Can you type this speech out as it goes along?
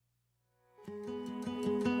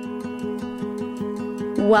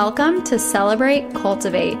Welcome to Celebrate,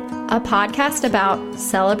 Cultivate, a podcast about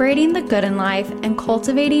celebrating the good in life and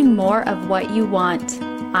cultivating more of what you want.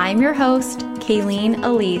 I'm your host, Kayleen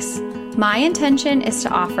Elise. My intention is to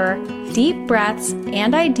offer deep breaths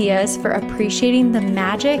and ideas for appreciating the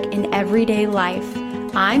magic in everyday life.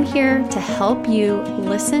 I'm here to help you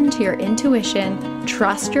listen to your intuition,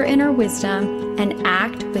 trust your inner wisdom, and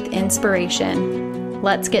act with inspiration.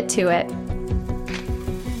 Let's get to it.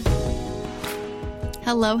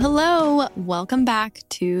 Hello. Welcome back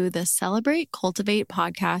to the Celebrate, Cultivate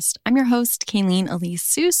podcast. I'm your host, Kayleen Elise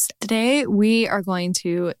Seuss. Today, we are going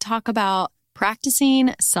to talk about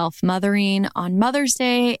practicing self-mothering on Mother's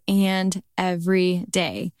Day and every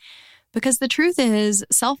day. Because the truth is,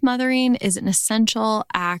 self-mothering is an essential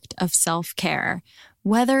act of self-care.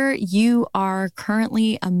 Whether you are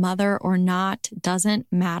currently a mother or not doesn't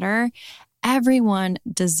matter. Everyone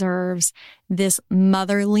deserves this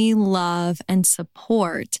motherly love and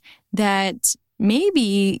support that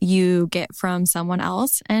maybe you get from someone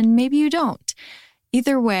else and maybe you don't.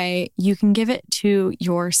 Either way, you can give it to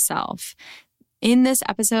yourself. In this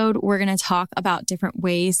episode, we're going to talk about different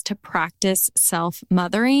ways to practice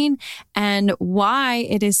self-mothering and why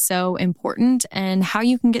it is so important and how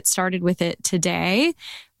you can get started with it today.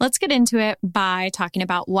 Let's get into it by talking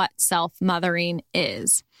about what self-mothering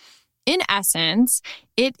is. In essence,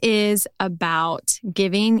 it is about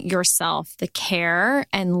giving yourself the care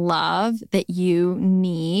and love that you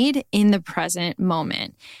need in the present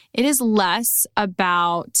moment. It is less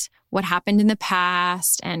about what happened in the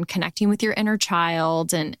past and connecting with your inner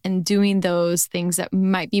child and doing those things that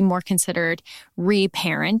might be more considered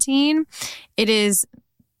reparenting. It is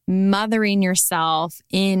mothering yourself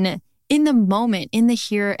in the moment, in the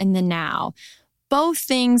here and the now. Both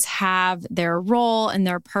things have their role and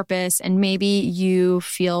their purpose, and maybe you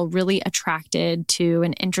feel really attracted to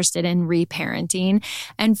and interested in reparenting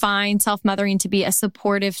and find self-mothering to be a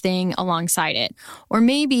supportive thing alongside it. Or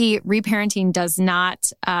maybe reparenting does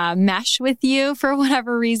not mesh with you for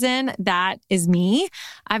whatever reason. That is me.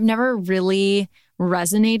 I've never really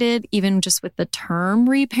resonated even just with the term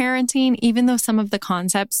reparenting, even though some of the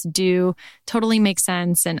concepts do totally make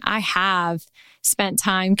sense. And I have spent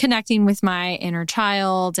time connecting with my inner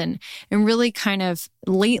child and really kind of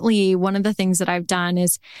lately, one of the things that I've done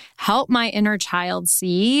is help my inner child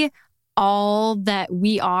see all that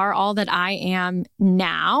we are, all that I am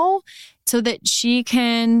now, so that she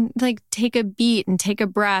can take a beat and take a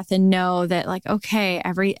breath and know that okay,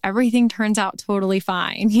 everything turns out totally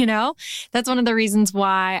fine. That's one of the reasons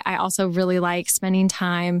why I also really like spending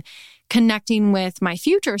time connecting with my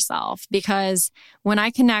future self, because when I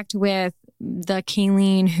connect with the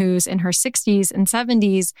Kayleen who's in her 60s and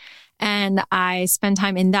 70s, and I spend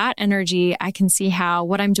time in that energy, I can see how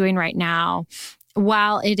what I'm doing right now,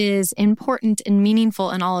 while it is important and meaningful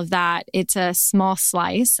and all of that, it's a small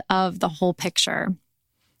slice of the whole picture.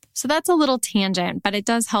 So that's a little tangent, but it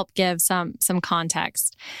does help give some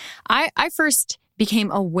context. I first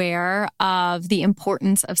became aware of the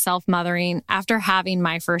importance of self-mothering after having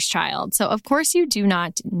my first child. So of course you do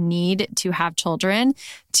not need to have children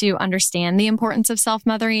to understand the importance of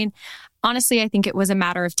self-mothering. Honestly, I think it was a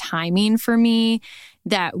matter of timing for me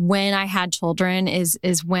that when I had children is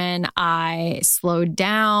when I slowed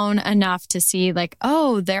down enough to see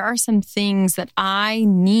oh, there are some things that I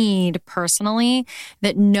need personally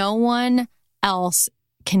that no one else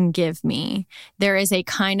can give me. There is a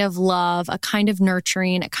kind of love, a kind of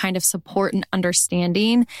nurturing, a kind of support and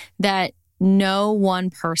understanding that no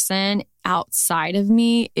one person outside of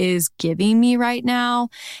me is giving me right now.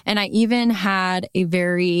 And I even had a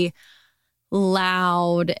very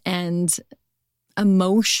loud and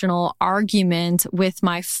emotional argument with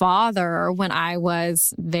my father when I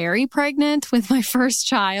was very pregnant with my first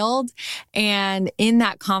child. And in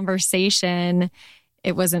that conversation,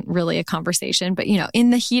 it wasn't really a conversation, but in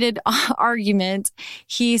the heated argument,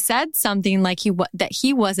 he said something like that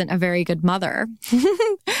he wasn't a very good mother.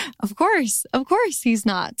 Of course he's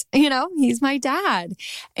not. He's my dad.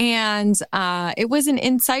 And it was an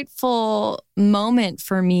insightful moment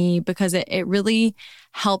for me because it really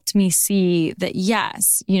helped me see that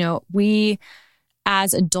yes, we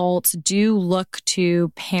as adults do look to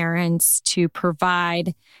parents to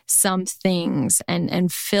provide some things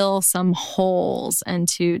and fill some holes and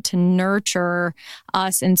to nurture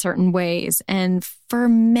us in certain ways. And for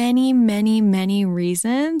many, many, many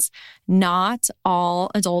reasons, not all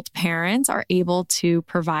adult parents are able to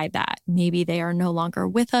provide that. Maybe they are no longer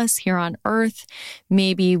with us here on earth.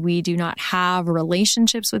 Maybe we do not have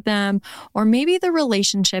relationships with them, or maybe the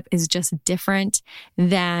relationship is just different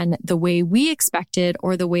than the way we expected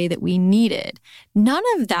or the way that we needed. None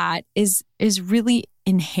of that is really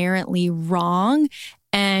inherently wrong.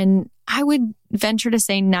 And I would venture to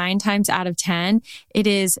say 9 times out of 10, it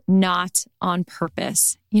is not on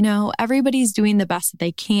purpose. Everybody's doing the best that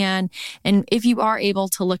they can. And if you are able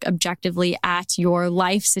to look objectively at your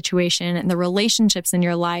life situation and the relationships in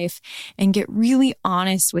your life and get really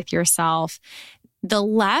honest with yourself, the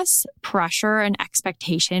less pressure and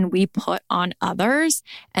expectation we put on others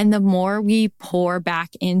and the more we pour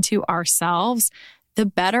back into ourselves, the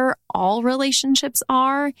better all relationships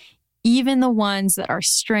are, even the ones that are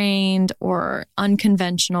strained or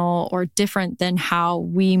unconventional or different than how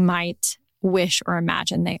we might wish or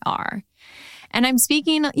imagine they are. And I'm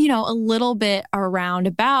speaking, a little bit around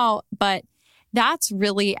about, but that's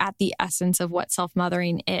really at the essence of what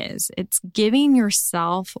self-mothering is. It's giving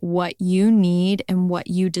yourself what you need and what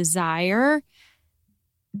you desire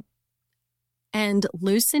and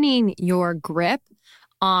loosening your grip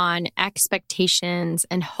on expectations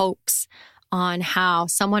and hopes on how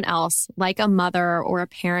someone else, like a mother or a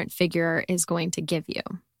parent figure, is going to give you.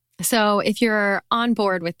 So if you're on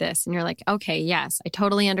board with this and you're like, okay, yes, I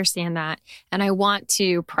totally understand that, and I want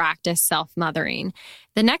to practice self-mothering,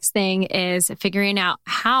 the next thing is figuring out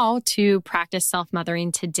how to practice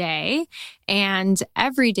self-mothering today and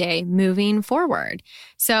every day moving forward.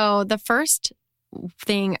 So the first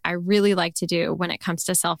thing I really like to do when it comes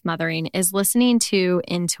to self-mothering is listening to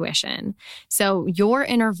intuition. So your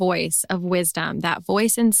inner voice of wisdom, that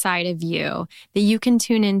voice inside of you that you can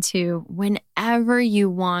tune into whenever you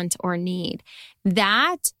want or need,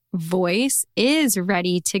 that voice is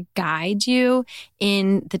ready to guide you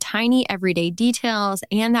in the tiny everyday details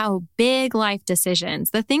and the big life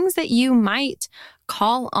decisions, the things that you might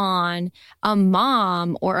call on a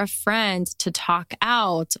mom or a friend to talk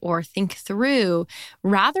out or think through.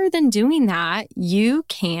 Rather than doing that, you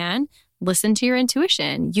can listen to your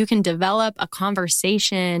intuition. You can develop a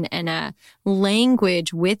conversation and a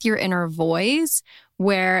language with your inner voice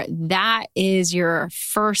where that is your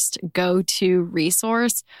first go-to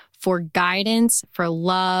resource for guidance, for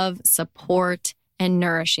love, support, and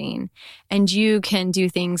nourishing. And you can do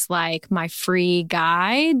things like my free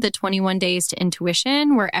guide, the 21 Days to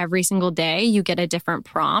Intuition, where every single day you get a different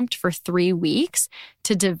prompt for 3 weeks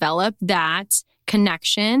to develop that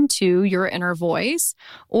connection to your inner voice.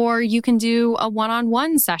 Or you can do a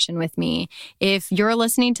one-on-one session with me. If you're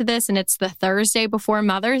listening to this and it's the Thursday before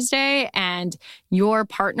Mother's Day and your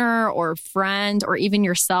partner or friend or even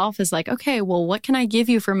yourself is like, okay, well, what can I give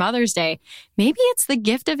you for Mother's Day? Maybe it's the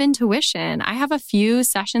gift of intuition. I have a few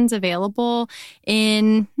sessions available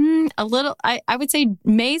in I would say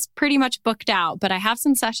May's pretty much booked out, but I have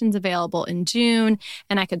some sessions available in June,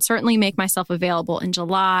 and I could certainly make myself available in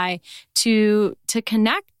July to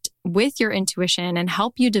connect with your intuition and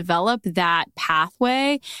help you develop that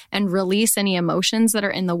pathway and release any emotions that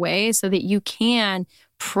are in the way so that you can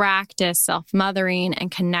practice self-mothering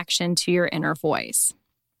and connection to your inner voice.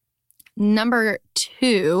 Number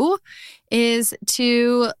 2 is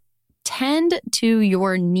to tend to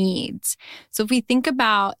your needs. So if we think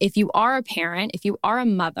about if you are a parent, if you are a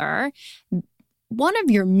mother, one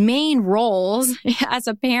of your main roles as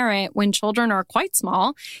a parent when children are quite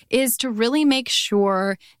small is to really make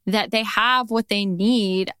sure that they have what they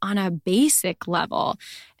need on a basic level.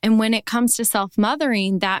 And when it comes to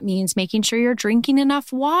self-mothering, that means making sure you're drinking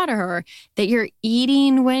enough water, that you're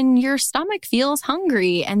eating when your stomach feels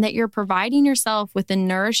hungry, and that you're providing yourself with the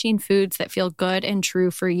nourishing foods that feel good and true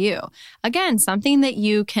for you. Again, something that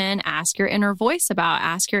you can ask your inner voice about,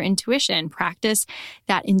 ask your intuition, practice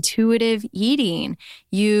that intuitive eating.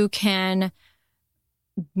 You can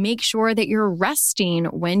make sure that you're resting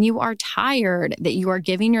when you are tired, that you are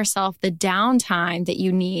giving yourself the downtime that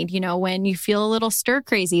you need. When you feel a little stir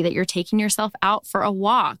crazy, that you're taking yourself out for a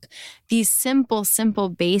walk. These simple,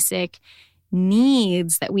 basic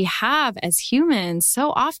needs that we have as humans,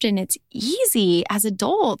 so often it's easy as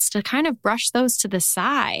adults to kind of brush those to the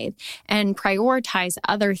side and prioritize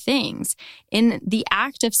other things. In the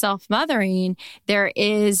act of self-mothering, there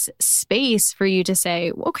is space for you to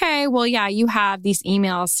say, okay, well, yeah, you have these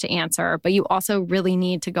emails to answer, but you also really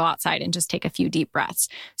need to go outside and just take a few deep breaths.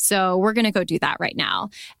 So we're going to go do that right now.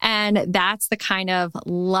 And that's the kind of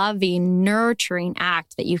loving, nurturing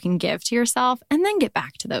act that you can give to yourself and then get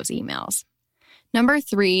back to those emails. Number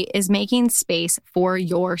 3 is making space for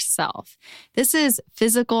yourself. This is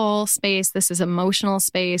physical space. This is emotional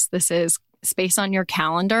space. This is space on your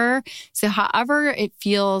calendar. So however it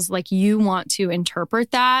feels like you want to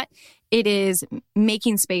interpret that, it is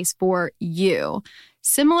making space for you.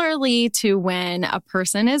 Similarly to when a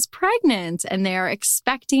person is pregnant and they're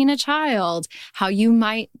expecting a child, how you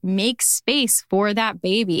might make space for that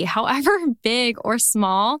baby, however big or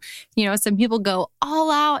small. Some people go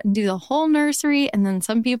all out and do the whole nursery, and then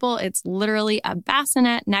some people, it's literally a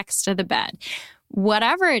bassinet next to the bed.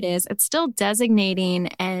 Whatever it is, it's still designating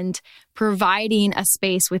and providing a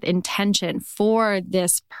space with intention for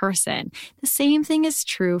this person. The same thing is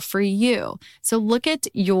true for you. So look at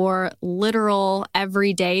your literal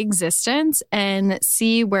everyday existence and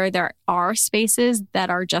see where there are spaces that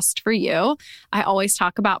are just for you. I always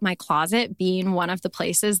talk about my closet being one of the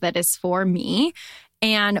places that is for me.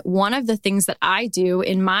 And one of the things that I do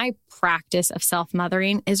in my practice of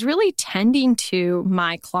self-mothering is really tending to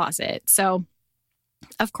my closet. So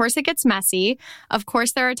of course, it gets messy. Of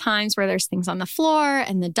course, there are times where there's things on the floor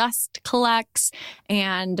and the dust collects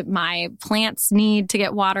and my plants need to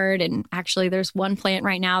get watered. And actually, there's one plant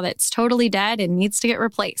right now that's totally dead and needs to get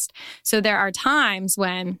replaced. So there are times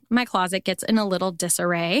when my closet gets in a little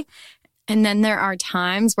disarray. And then there are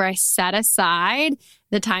times where I set aside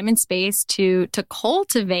the time and space to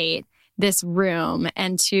cultivate this room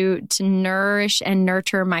and to nourish and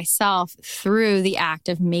nurture myself through the act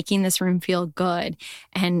of making this room feel good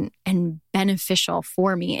and beneficial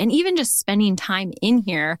for me. And even just spending time in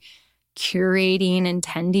here, curating and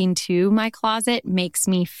tending to my closet makes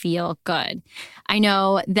me feel good. I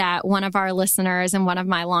know that one of our listeners and one of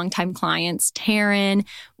my longtime clients, Taryn,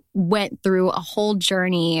 went through a whole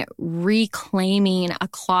journey reclaiming a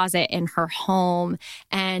closet in her home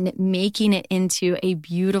and making it into a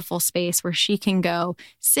beautiful space where she can go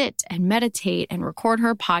sit and meditate and record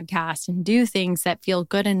her podcast and do things that feel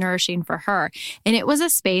good and nourishing for her. And it was a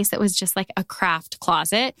space that was just like a craft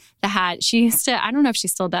closet that had, she used to, I don't know if she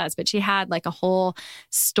still does, but she had like a whole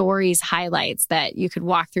stories highlights that you could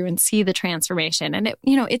walk through and see the transformation. And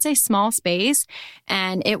it's a small space,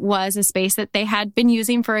 and it was a space that they had been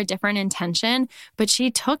using for a different intention, but she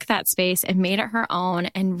took that space and made it her own,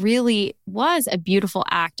 and really was a beautiful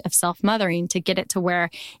act of self-mothering to get it to where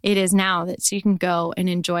it is now, that so you can go and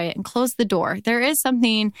enjoy it and close the door. There is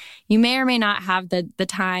something, you may or may not have the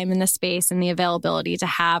time and the space and the availability to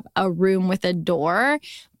have a room with a door,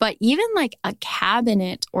 but even like a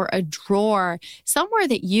cabinet or a drawer, somewhere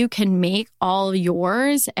that you can make all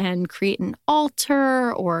yours and create an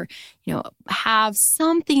altar or, have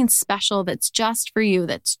something special that's just for you,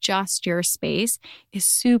 that's just your space, is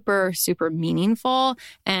super, super meaningful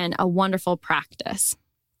and a wonderful practice.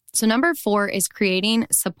 So number 4 is creating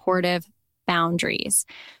supportive boundaries.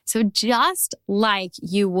 So just like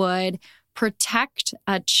you would protect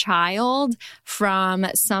a child from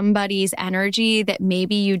somebody's energy that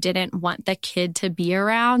maybe you didn't want the kid to be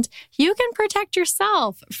around, you can protect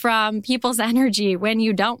yourself from people's energy when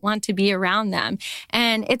you don't want to be around them.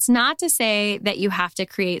 And it's not to say that you have to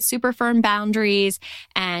create super firm boundaries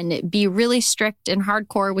and be really strict and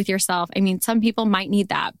hardcore with yourself. I mean, some people might need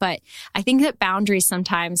that, but I think that boundaries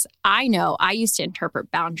sometimes, I know I used to interpret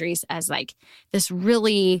boundaries as like this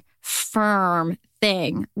really firm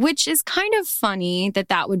thing, which is kind of funny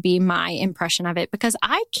that would be my impression of it, because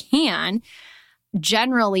I can,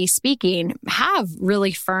 generally speaking, have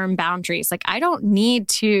really firm boundaries. Like I don't need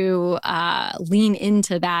to lean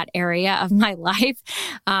into that area of my life.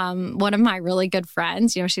 One of my really good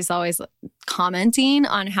friends, she's always commenting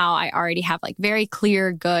on how I already have like very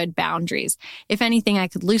clear, good boundaries. If anything, I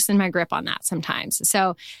could loosen my grip on that sometimes.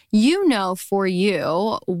 So, for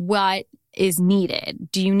you, what is needed.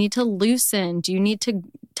 Do you need to loosen? Do you need to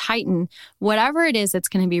tighten? Whatever it is, it's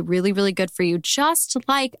going to be really, really good for you. Just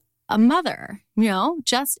like a mother,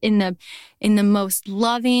 just in the most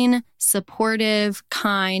loving, supportive,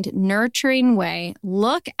 kind, nurturing way.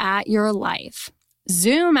 Look at your life.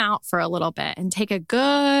 Zoom out for a little bit and take a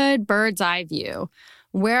good bird's eye view.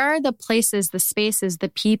 Where are the places, the spaces, the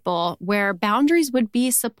people where boundaries would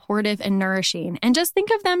be supportive and nourishing? And just think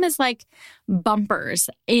of them as like bumpers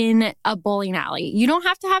in a bowling alley. You don't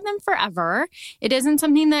have to have them forever. It isn't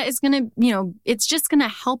something that is going to, it's just going to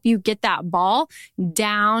help you get that ball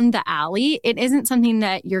down the alley. It isn't something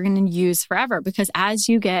that you're going to use forever, because as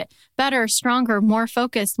you get better, stronger, more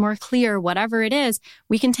focused, more clear, whatever it is,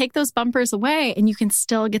 we can take those bumpers away and you can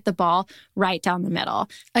still get the ball right down the middle.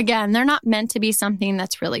 Again, they're not meant to be something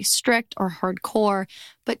that's really strict or hardcore,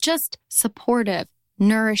 but just supportive,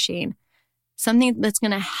 nourishing, something that's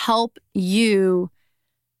going to help you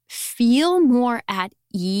feel more at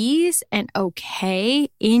ease and okay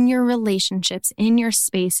in your relationships, in your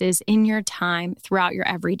spaces, in your time throughout your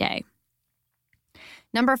everyday.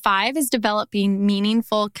 Number 5 is developing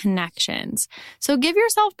meaningful connections. So give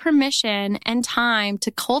yourself permission and time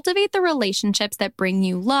to cultivate the relationships that bring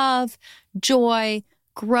you love, joy,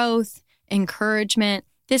 growth, encouragement.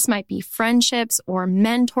 This might be friendships or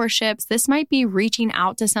mentorships. This might be reaching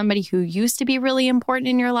out to somebody who used to be really important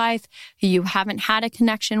in your life, who you haven't had a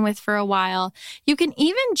connection with for a while. You can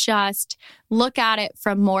even just look at it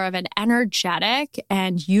from more of an energetic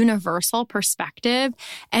and universal perspective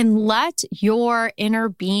and let your inner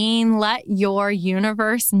being, let your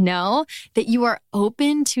universe know that you are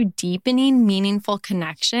open to deepening meaningful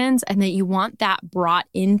connections and that you want that brought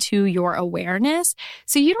into your awareness.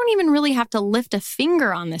 So you don't even really have to lift a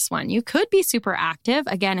finger on this one. You could be super active,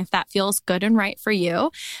 again, if that feels good and right for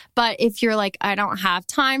you. But if you're like, I don't have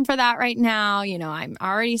time for that right now, I'm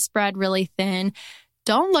already spread really thin,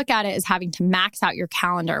 don't look at it as having to max out your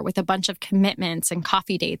calendar with a bunch of commitments and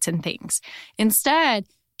coffee dates and things. Instead,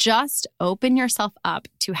 just open yourself up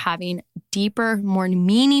to having deeper, more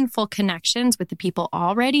meaningful connections with the people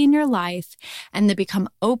already in your life, and then become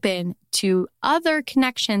open to other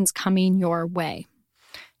connections coming your way.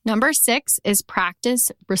 Number 6 is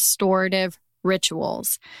practice restorative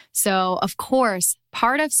rituals. So, of course,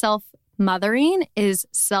 part of self-mothering is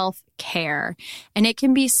self-care, and it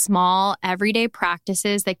can be small, everyday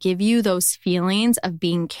practices that give you those feelings of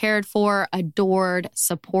being cared for, adored,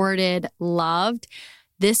 supported, loved.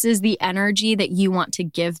 This is the energy that you want to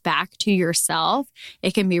give back to yourself.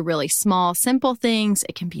 It can be really small, simple things.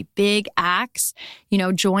 It can be big acts.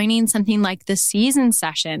 Joining something like the season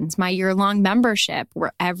sessions, my year-long membership,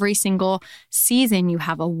 where every single season you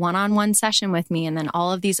have a one-on-one session with me, and then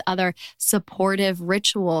all of these other supportive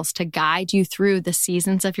rituals to guide you through the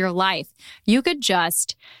seasons of your life. You could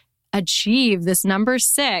just achieve this number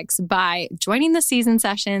 6 by joining the season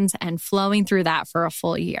sessions and flowing through that for a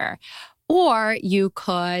full year. Or you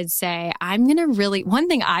could say, one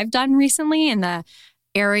thing I've done recently in the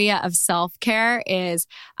area of self-care is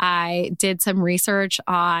I did some research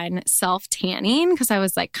on self-tanning because I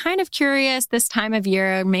was kind of curious this time of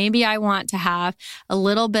year. Maybe I want to have a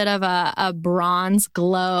little bit of a bronze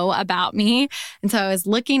glow about me. And so I was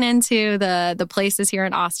looking into the places here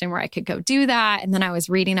in Austin where I could go do that. And then I was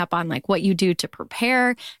reading up on what you do to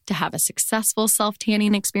prepare to have a successful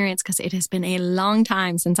self-tanning experience, because it has been a long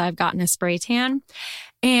time since I've gotten a spray tan.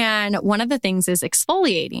 And one of the things is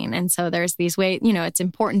exfoliating. And so there's these ways, it's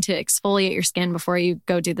important to exfoliate your skin before you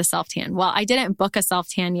go do the self-tan. Well, I didn't book a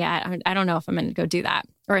self-tan yet. I don't know if I'm going to go do that,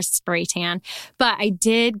 or a spray tan, but I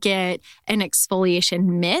did get an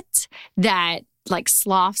exfoliation mitt that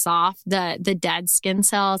sloughs off the dead skin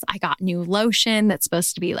cells. I got new lotion that's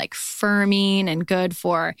supposed to be firming and good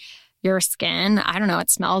for your skin. I don't know, it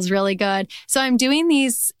smells really good. So I'm doing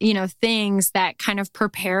these, things that kind of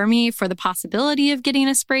prepare me for the possibility of getting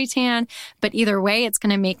a spray tan. But either way, it's going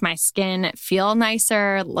to make my skin feel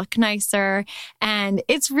nicer, look nicer. And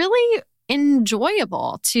it's really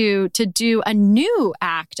enjoyable to do a new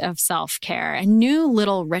act of self-care, a new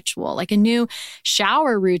little ritual, like a new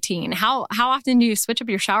shower routine. How often do you switch up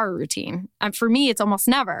your shower routine? For me, it's almost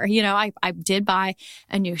never. I did buy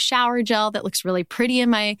a new shower gel that looks really pretty in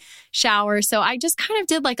my shower. So I just kind of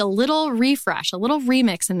did a little refresh, a little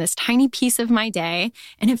remix in this tiny piece of my day,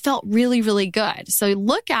 and it felt really, really good. So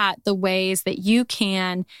look at the ways that you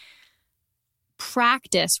can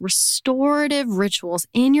practice restorative rituals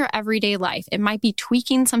in your everyday life. It might be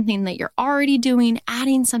tweaking something that you're already doing,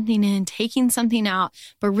 adding something in, taking something out,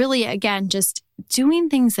 but really, again, just doing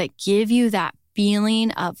things that give you that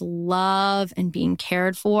feeling of love and being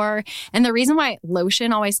cared for. And the reason why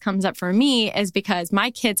lotion always comes up for me is because my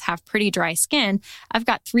kids have pretty dry skin. I've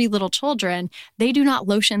got 3 little children. They do not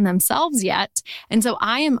lotion themselves yet. And so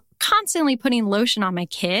I am constantly putting lotion on my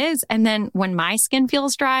kids. And then when my skin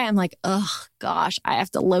feels dry, I'm like, oh gosh, I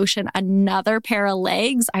have to lotion another pair of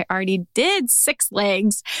legs. I already did 6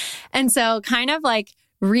 legs. And so kind of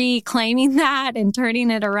reclaiming that and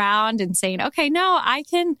turning it around and saying, okay, no,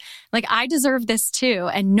 I deserve this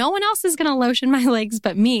too. And no one else is going to lotion my legs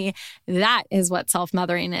but me. That is what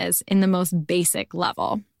self-mothering is in the most basic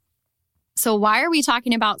level. So why are we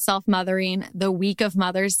talking about self-mothering the week of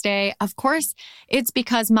Mother's Day? Of course, it's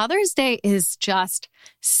because Mother's Day is just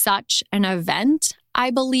such an event, I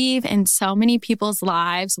believe, in so many people's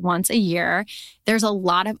lives once a year. There's a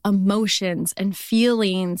lot of emotions and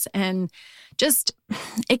feelings, and just,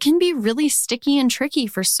 it can be really sticky and tricky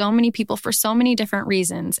for so many people for so many different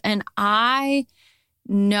reasons. And I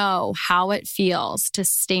know how it feels to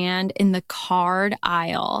stand in the card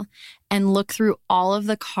aisle and look through all of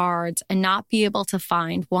the cards and not be able to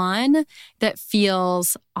find one that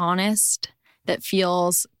feels honest, that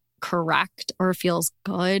feels correct, or feels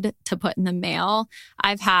good to put in the mail.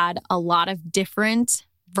 I've had a lot of different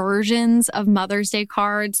versions of Mother's Day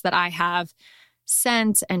cards that I have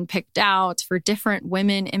sent and picked out for different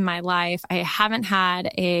women in my life. I haven't had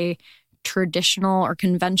a traditional or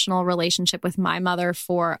conventional relationship with my mother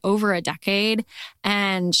for over a decade,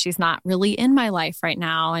 and she's not really in my life right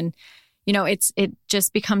now. And it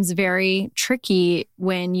just becomes very tricky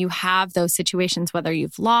when you have those situations, whether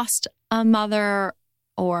you've lost a mother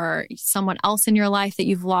or someone else in your life that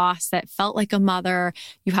you've lost that felt like a mother,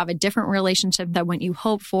 you have a different relationship than what you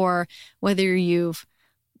hoped for, whether you've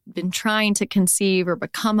been trying to conceive or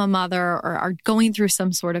become a mother or are going through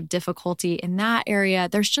some sort of difficulty in that area.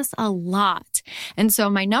 There's just a lot. And so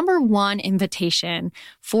my number one invitation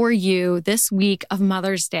for you this week of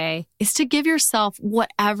Mother's Day is to give yourself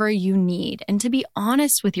whatever you need and to be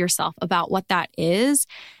honest with yourself about what that is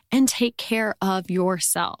and take care of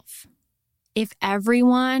yourself. If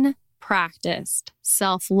everyone practiced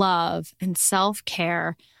self-love and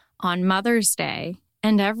self-care on Mother's Day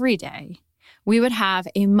and every day, we would have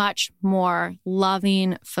a much more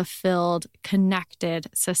loving, fulfilled, connected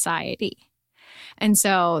society. And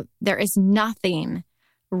so there is nothing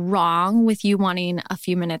wrong with you wanting a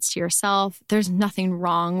few minutes to yourself. There's nothing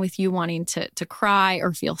wrong with you wanting to cry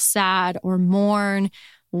or feel sad or mourn,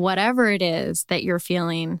 whatever it is that you're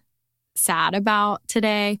feeling sad about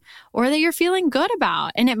today or that you're feeling good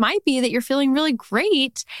about. And it might be that you're feeling really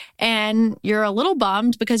great and you're a little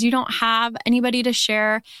bummed because you don't have anybody to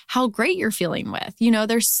share how great you're feeling with.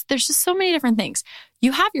 There's just so many different things.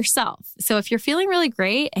 You have yourself. So if you're feeling really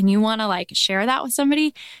great and you want to share that with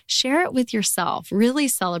somebody, share it with yourself. Really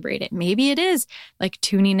celebrate it. Maybe it is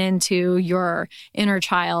tuning into your inner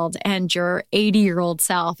child and your 80-year-old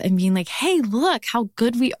self and being like, hey, look how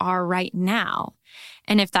good we are right now.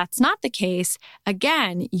 And if that's not the case,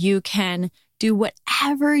 again, you can do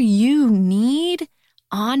whatever you need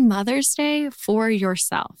on Mother's Day for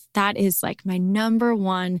yourself. That is my number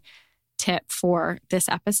one tip for this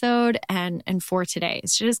episode and for today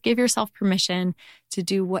is to just give yourself permission to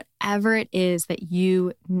do whatever it is that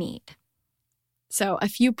you need. So a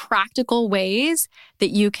few practical ways that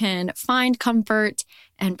you can find comfort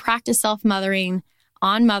and practice self-mothering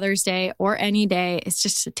on Mother's Day or any day is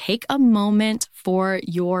just to take a moment for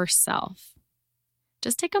yourself.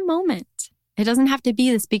 Just take a moment. It doesn't have to be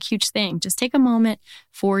this big, huge thing. Just take a moment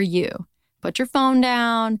for you. Put your phone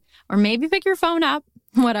down or maybe pick your phone up,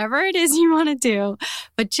 whatever it is you want to do.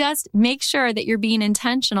 But just make sure that you're being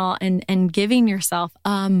intentional and giving yourself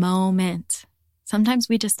a moment. Sometimes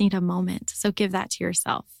we just need a moment. So give that to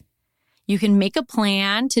yourself. You can make a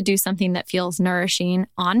plan to do something that feels nourishing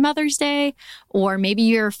on Mother's Day, or maybe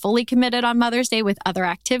you're fully committed on Mother's Day with other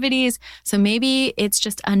activities. So maybe it's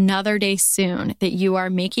just another day soon that you are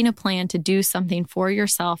making a plan to do something for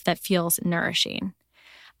yourself that feels nourishing.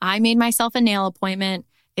 I made myself a nail appointment.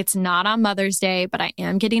 It's not on Mother's Day, but I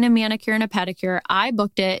am getting a manicure and a pedicure. I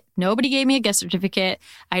booked it. Nobody gave me a gift certificate.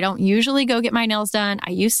 I don't usually go get my nails done.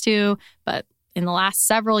 I used to, but in the last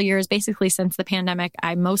several years, basically since the pandemic,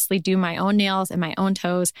 I mostly do my own nails and my own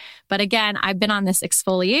toes. But again, I've been on this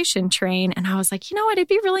exfoliation train and I was like, you know what? It'd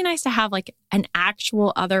be really nice to have an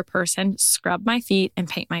actual other person scrub my feet and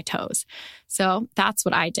paint my toes. So that's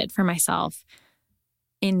what I did for myself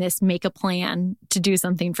in this make a plan to do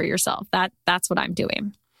something for yourself. That's what I'm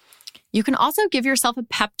doing. You can also give yourself a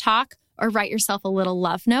pep talk or write yourself a little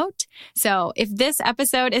love note. So if this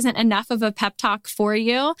episode isn't enough of a pep talk for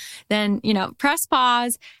you, then, press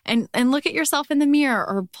pause and look at yourself in the mirror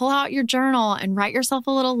or pull out your journal and write yourself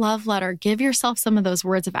a little love letter. Give yourself some of those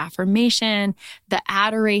words of affirmation, the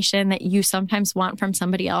adoration that you sometimes want from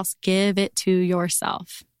somebody else. Give it to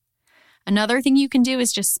yourself. Another thing you can do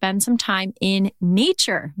is just spend some time in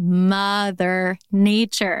nature. Mother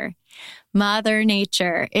Nature. Mother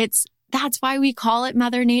Nature. That's why we call it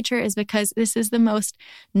Mother Nature, is because this is the most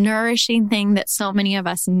nourishing thing that so many of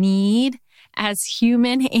us need as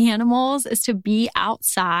human animals, is to be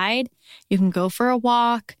outside. You can go for a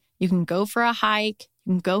walk. You can go for a hike.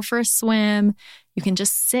 You can go for a swim. You can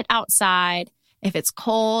just sit outside. If it's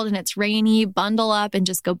cold and it's rainy, bundle up and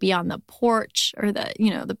just go be on the porch or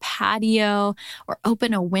the patio or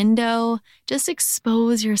open a window. Just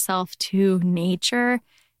expose yourself to nature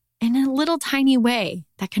in a little tiny way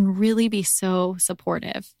that can really be so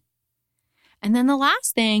supportive. And then the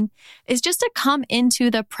last thing is just to come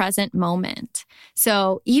into the present moment.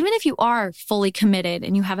 So even if you are fully committed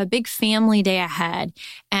and you have a big family day ahead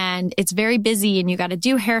and it's very busy and you got to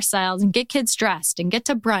do hairstyles and get kids dressed and get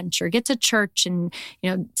to brunch or get to church and,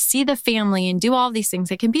 see the family and do all these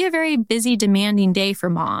things, it can be a very busy, demanding day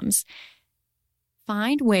for moms.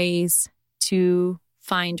 Find ways to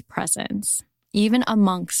find presence, even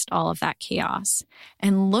amongst all of that chaos,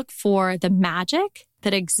 and look for the magic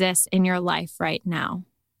that exists in your life right now.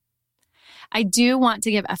 I do want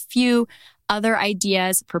to give a few other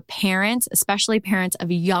ideas for parents, especially parents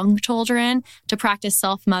of young children, to practice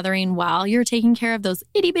self-mothering while you're taking care of those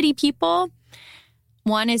itty-bitty people.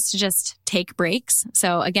 One is to just take breaks.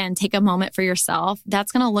 So again, take a moment for yourself.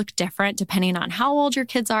 That's going to look different depending on how old your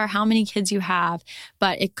kids are, how many kids you have.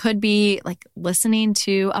 But it could be like listening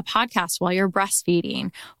to a podcast while you're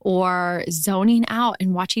breastfeeding, or zoning out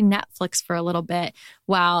and watching Netflix for a little bit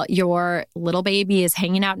while your little baby is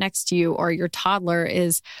hanging out next to you, or your toddler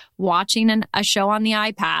is watching a show on the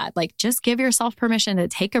iPad. Like, just give yourself permission to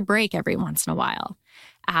take a break every once in a while.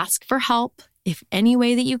 Ask for help if any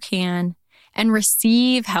way that you can, and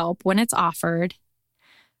receive help when it's offered.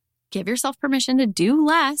 Give yourself permission to do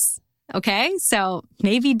less, okay? So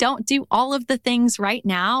maybe don't do all of the things right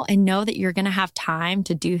now and know that you're going to have time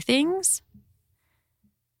to do things.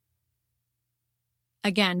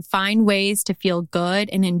 Again, find ways to feel good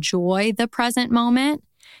and enjoy the present moment.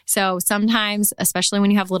 So sometimes, especially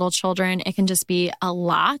when you have little children, it can just be a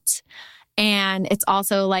lot. And it's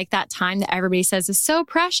also like that time that everybody says is so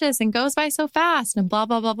precious and goes by so fast and blah,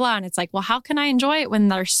 blah, blah, blah. And it's like, well, how can I enjoy it when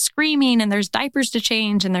they're screaming and there's diapers to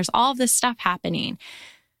change and there's all of this stuff happening?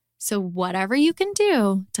 So whatever you can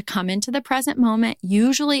do to come into the present moment,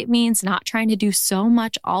 usually it means not trying to do so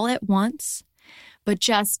much all at once, but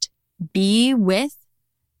just be with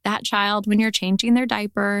that child when you're changing their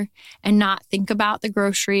diaper and not think about the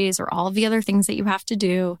groceries or all of the other things that you have to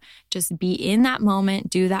do. Just be in that moment,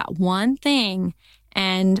 do that one thing,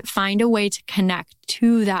 and find a way to connect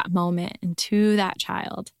to that moment and to that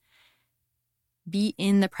child. Be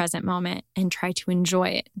in the present moment and try to enjoy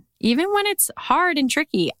it, even when it's hard and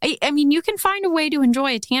tricky. I mean, you can find a way to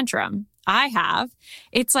enjoy a tantrum. I have.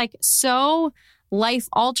 It's like so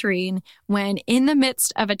life-altering when in the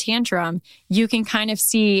midst of a tantrum, you can kind of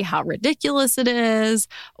see how ridiculous it is,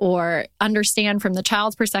 or understand from the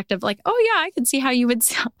child's perspective, like, oh yeah, I can see how you would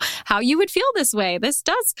feel this way. This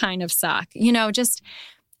does kind of suck,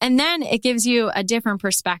 and then it gives you a different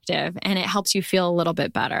perspective and it helps you feel a little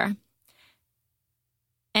bit better.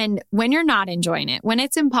 And when you're not enjoying it, when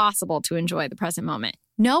it's impossible to enjoy the present moment,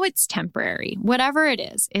 know it's temporary. Whatever it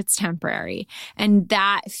is, it's temporary. And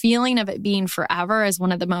that feeling of it being forever is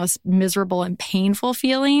one of the most miserable and painful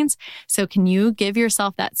feelings. So can you give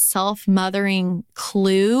yourself that self-mothering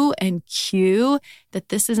clue and cue that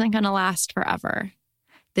this isn't going to last forever?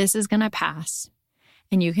 This is going to pass.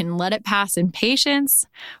 And you can let it pass in patience,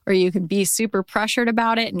 or you can be super pressured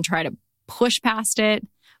about it and try to push past it.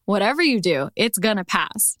 Whatever you do, it's going to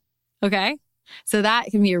pass. Okay? So that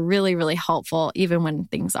can be really, really helpful, even when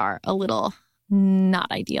things are a little not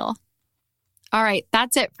ideal. All right,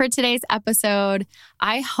 that's it for today's episode.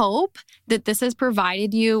 I hope that this has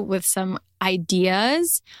provided you with some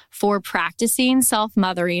ideas for practicing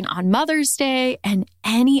self-mothering on Mother's Day and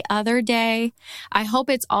any other day. I hope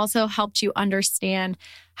it's also helped you understand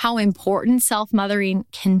how important self-mothering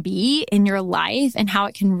can be in your life and how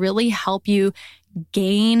it can really help you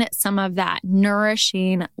gain some of that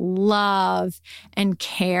nourishing love and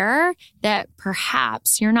care that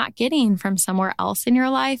perhaps you're not getting from somewhere else in your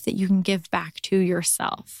life that you can give back to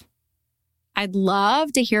yourself. I'd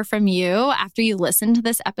love to hear from you after you listen to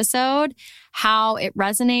this episode, how it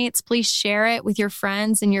resonates. Please share it with your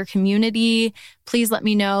friends and your community. Please let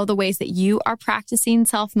me know the ways that you are practicing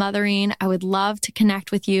self-mothering. I would love to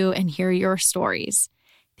connect with you and hear your stories.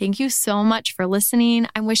 Thank you so much for listening.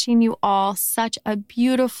 I'm wishing you all such a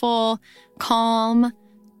beautiful, calm,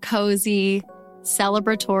 cozy,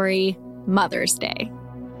 celebratory Mother's Day.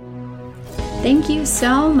 Thank you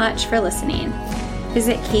so much for listening.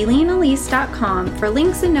 Visit KayleenElise.com for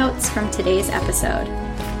links and notes from today's episode.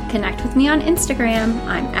 Connect with me on Instagram.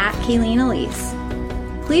 I'm at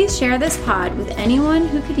KayleenElise. Please share this pod with anyone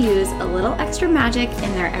who could use a little extra magic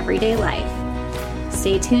in their everyday life.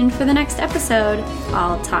 Stay tuned for the next episode.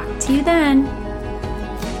 I'll talk to you then.